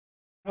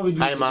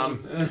Hi,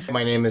 Mom.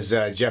 My name is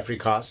Jeffrey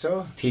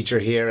Kosow, teacher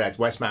here at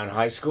Westmount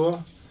High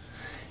School.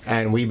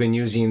 And we've been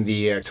using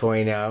the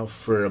toy now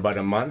for about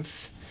a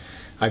month.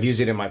 I've used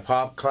it in my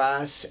pop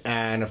class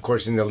and, of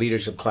course, in the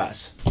leadership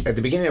class. At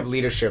the beginning of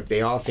leadership,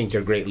 they all think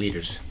they're great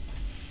leaders.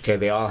 Okay,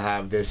 they all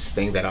have this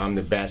thing that I'm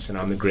the best and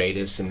I'm the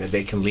greatest and that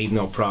they can lead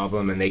no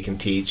problem and they can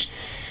teach.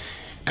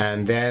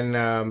 And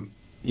then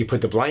you put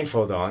the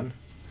blindfold on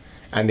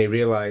and they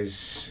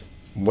realize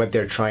what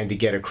they're trying to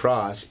get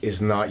across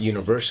is not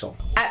universal.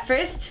 At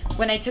first,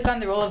 when I took on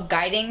the role of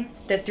guiding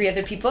the 3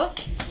 other people,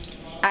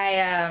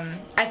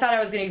 I thought I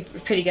was going to be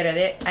pretty good at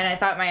it, and I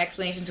thought my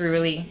explanations were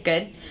really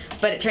good,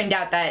 but it turned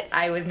out that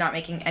I was not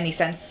making any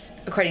sense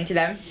according to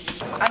them.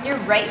 On your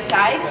right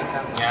side,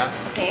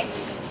 okay,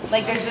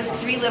 like there's those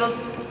 3 little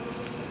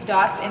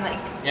dots in like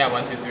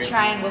 1, 2, 3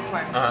 triangle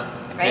form,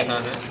 right?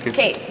 Yes,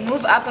 okay,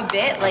 move up a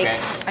bit, like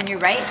on your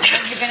right,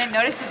 and you're going to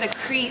notice there's a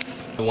crease.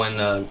 When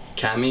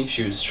Cami,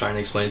 she was trying to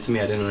explain it to me,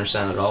 I didn't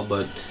understand at all,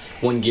 but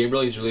when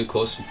Gabriel, he's a really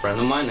close friend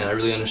of mine, and I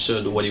really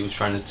understood what he was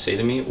trying to say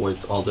to me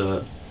with all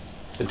the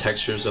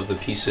textures of the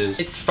pieces.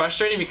 It's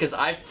frustrating because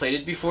I've played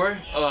it before.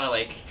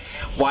 Like,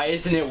 why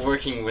isn't it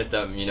working with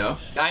them, you know?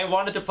 I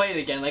wanted to play it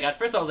again. Like, at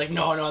first I was like,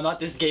 no, not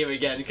this game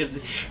again, because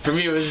for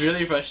me it was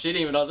really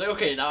frustrating, but I was like,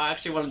 okay, now I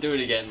actually want to do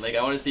it again. Like,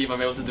 I want to see if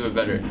I'm able to do it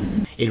better.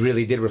 It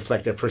really did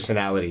reflect their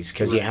personalities,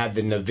 because you had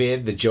the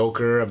Navid, the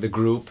joker of the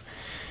group.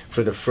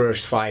 For the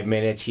first 5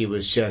 minutes, he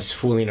was just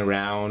fooling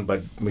around,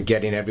 but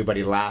getting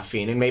everybody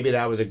laughing, and maybe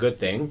that was a good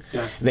thing.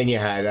 Yeah. Then you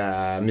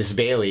had Miss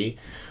Bailey,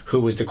 who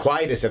was the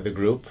quietest of the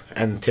group,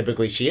 and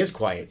typically she is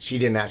quiet. She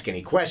didn't ask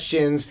any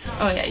questions.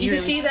 Oh yeah, you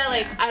can see that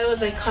like I was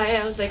like quiet.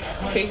 I was like,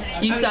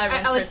 okay. You saw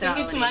I was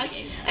thinking too much,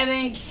 and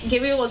then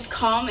Gabriel was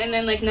calm, and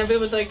then like Nabil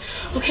was like,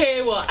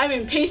 okay, well I'm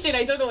impatient.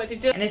 I don't know what to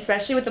do. And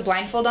especially with the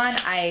blindfold on,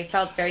 I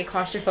felt very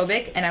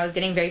claustrophobic, and I was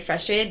getting very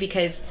frustrated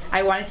because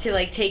I wanted to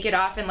like take it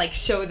off and like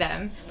show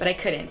them, but I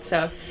couldn't.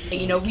 So,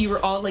 you know, we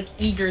were all like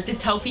eager to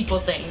tell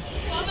people things,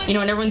 you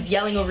know, and everyone's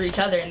yelling over each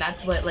other, and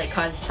that's what like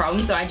caused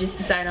problems. So I just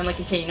decided, I'm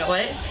like, okay, you know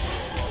what?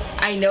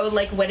 I know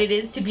like what it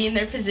is to be in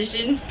their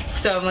position,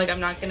 so I'm like, I'm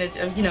not gonna,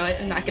 you know,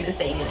 I'm not gonna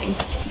say anything.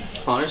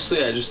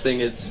 Honestly, I just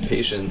think it's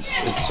patience.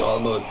 It's all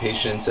about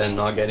patience and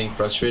not getting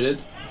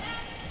frustrated.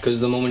 Because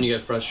the moment you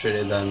get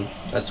frustrated, then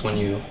that's when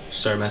you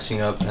start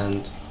messing up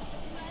and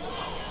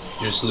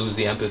you just lose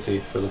the empathy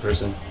for the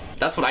person.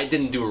 That's what I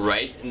didn't do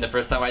right in the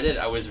first time I did.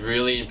 I was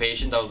really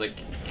impatient. I was like,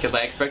 because I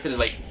expected it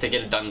like to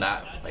get it done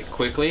that like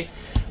quickly,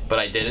 but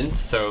I didn't.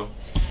 So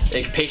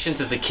like, patience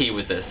is the key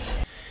with this.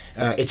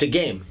 It's a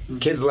game.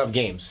 Kids love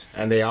games,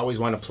 and they always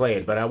want to play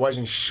it, but I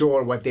wasn't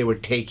sure what they were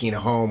taking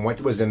home,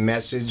 what was the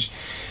message.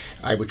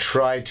 I would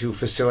try to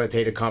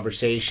facilitate a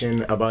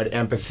conversation about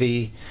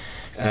empathy,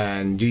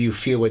 and do you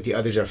feel what the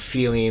others are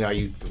feeling? Are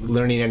you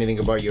learning anything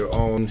about your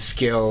own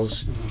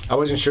skills? I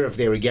wasn't sure if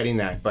they were getting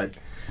that, but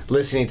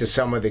listening to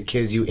some of the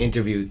kids you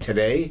interviewed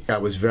today, I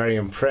was very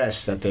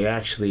impressed that they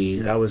actually,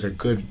 that was a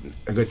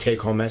good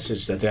take-home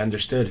message that they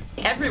understood.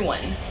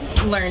 Everyone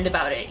learned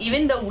about it.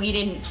 Even though we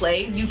didn't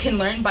play, you can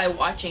learn by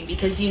watching,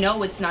 because you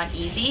know it's not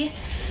easy.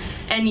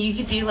 And you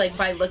can see, like,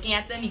 by looking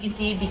at them, you can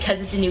see,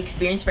 because it's a new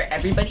experience for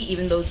everybody,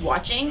 even those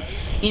watching,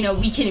 you know,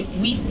 we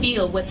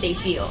feel what they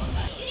feel.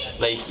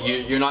 Like,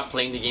 you're not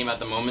playing the game at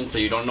the moment, so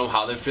you don't know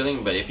how they're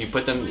feeling, but if you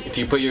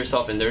put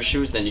yourself in their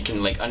shoes, then you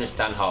can like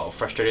understand how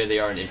frustrated they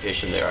are and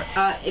impatient they are.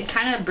 It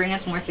kind of brings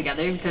us more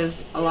together,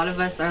 because a lot of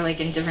us are like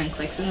in different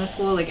cliques in the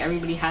school. Like,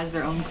 everybody has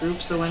their own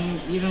group, so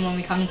even when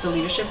we come into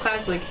leadership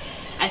class, like,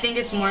 I think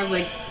it's more of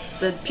like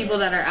the people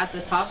that are at the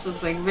top, so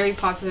it's like very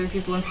popular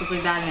people and stuff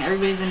like that, and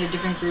everybody's in a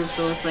different group,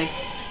 so it's like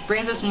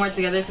brings us more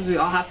together, because we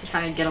all have to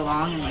kind of get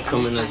along and like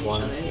understand each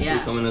other. Yeah.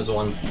 We come in as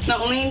one.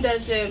 Not only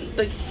does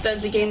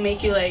the game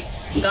make you like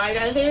guide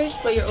others,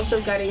 but you're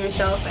also guiding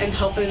yourself and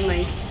helping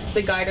like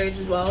the guiders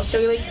as well. So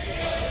like,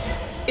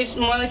 it's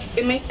more like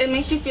it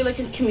makes you feel like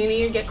a community.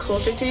 You get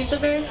closer to each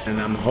other. And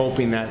I'm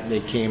hoping that they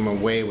came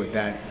away with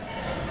that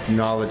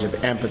knowledge of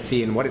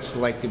empathy and what it's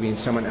like to be in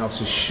someone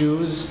else's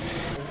shoes.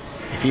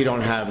 If you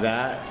don't have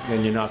that,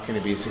 then you're not going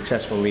to be a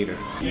successful leader.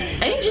 I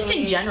think just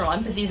in general,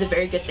 empathy is a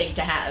very good thing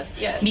to have.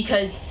 Yes.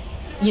 Because,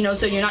 you know,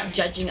 so you're not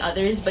judging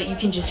others, but you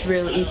can just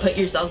really put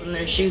yourselves in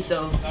their shoes,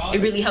 so it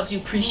really helps you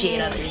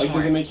appreciate others more.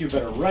 Does it make you a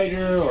better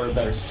writer, or a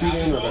better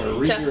student, or a better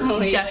reader?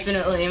 Definitely.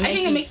 Definitely. I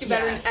think it makes you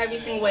better in every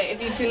single way.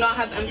 If you do not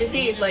have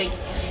empathy, it's like,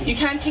 you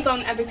can't take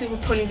on other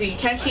people's point of view. You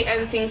can't see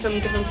everything from a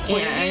different point of view.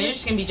 Yeah, and you're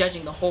just going to be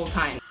judging the whole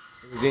time.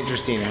 It was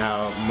interesting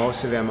how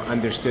most of them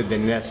understood the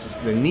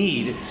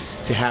need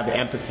to have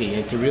empathy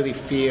and to really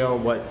feel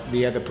what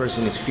the other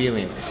person is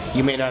feeling.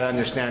 You may not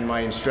understand my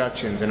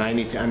instructions, and I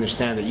need to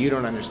understand that you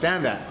don't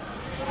understand that,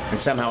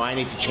 and somehow I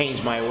need to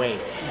change my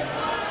way.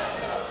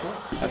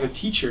 As a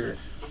teacher,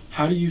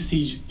 how do you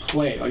see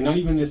play, like not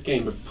even this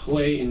game, but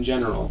play in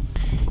general?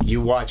 You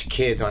watch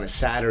kids on a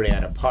Saturday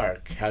at a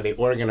park, how they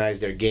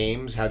organize their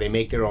games, how they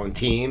make their own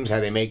teams,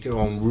 how they make their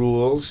own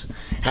rules,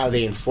 how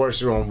they enforce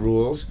their own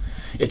rules.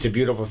 It's a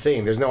beautiful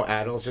thing. There's no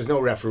adults, there's no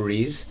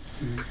referees.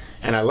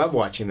 And I love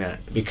watching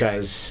that,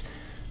 because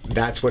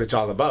that's what it's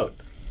all about.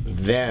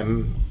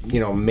 Them,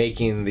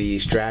 making the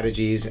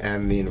strategies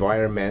and the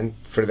environment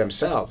for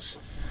themselves.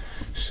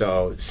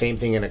 So same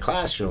thing in a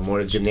classroom or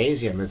a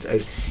gymnasium.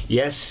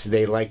 Yes,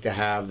 they like to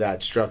have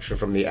that structure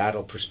from the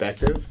adult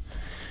perspective,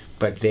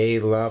 but they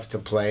love to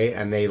play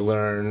and they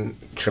learn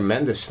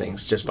tremendous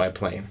things just by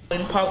playing.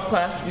 In pop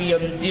class, we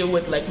deal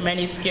with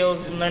many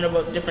skills and learn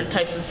about different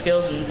types of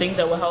skills and things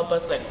that will help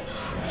us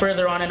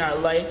further on in our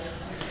life.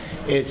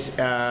 It's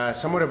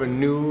somewhat of a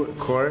new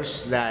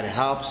course that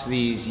helps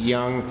these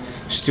young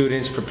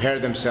students prepare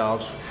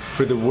themselves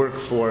for the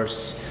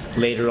workforce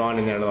later on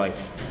in their life.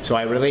 So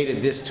I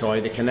related this toy,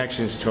 the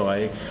Connections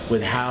toy,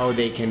 with how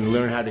they can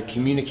learn how to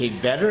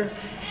communicate better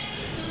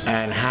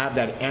and have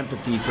that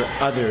empathy for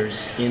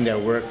others in their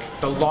work.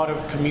 A lot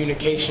of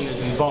communication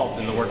is involved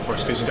in the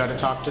workforce because you got to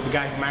talk to the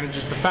guy who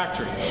manages the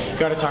factory, you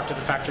got to talk to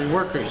the factory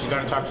workers, you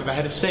got to talk to the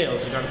head of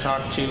sales, you got to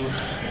talk to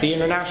the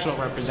international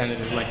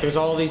representative. There's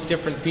all these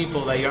different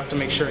people that you have to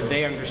make sure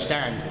they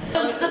understand.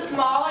 The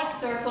small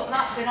circle,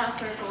 they're not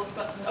circles,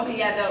 but okay,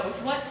 yeah, those.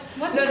 What's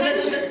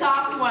the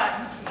soft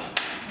ones?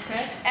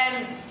 Okay.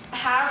 And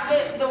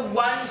have the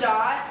one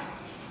dot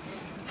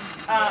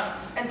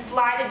and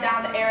slide it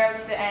down the arrow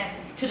to the end.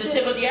 To the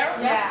tip of the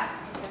arrow? Yeah.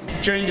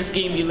 During this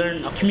game, you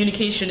learn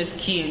communication is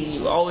key, and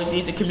you always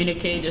need to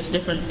communicate. There's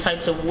different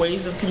types of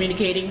ways of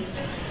communicating,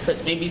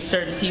 because maybe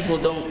certain people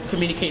don't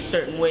communicate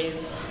certain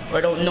ways or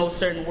don't know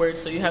certain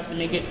words, so you have to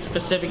make it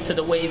specific to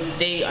the way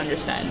they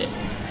understand it.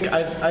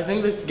 I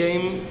think this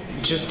game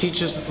just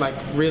teaches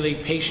really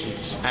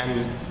patience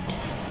and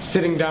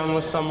sitting down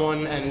with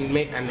someone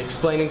and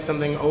explaining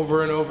something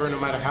over and over, no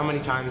matter how many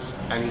times,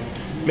 and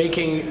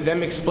making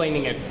them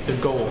explaining it the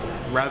goal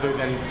rather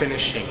than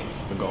finishing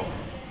the goal.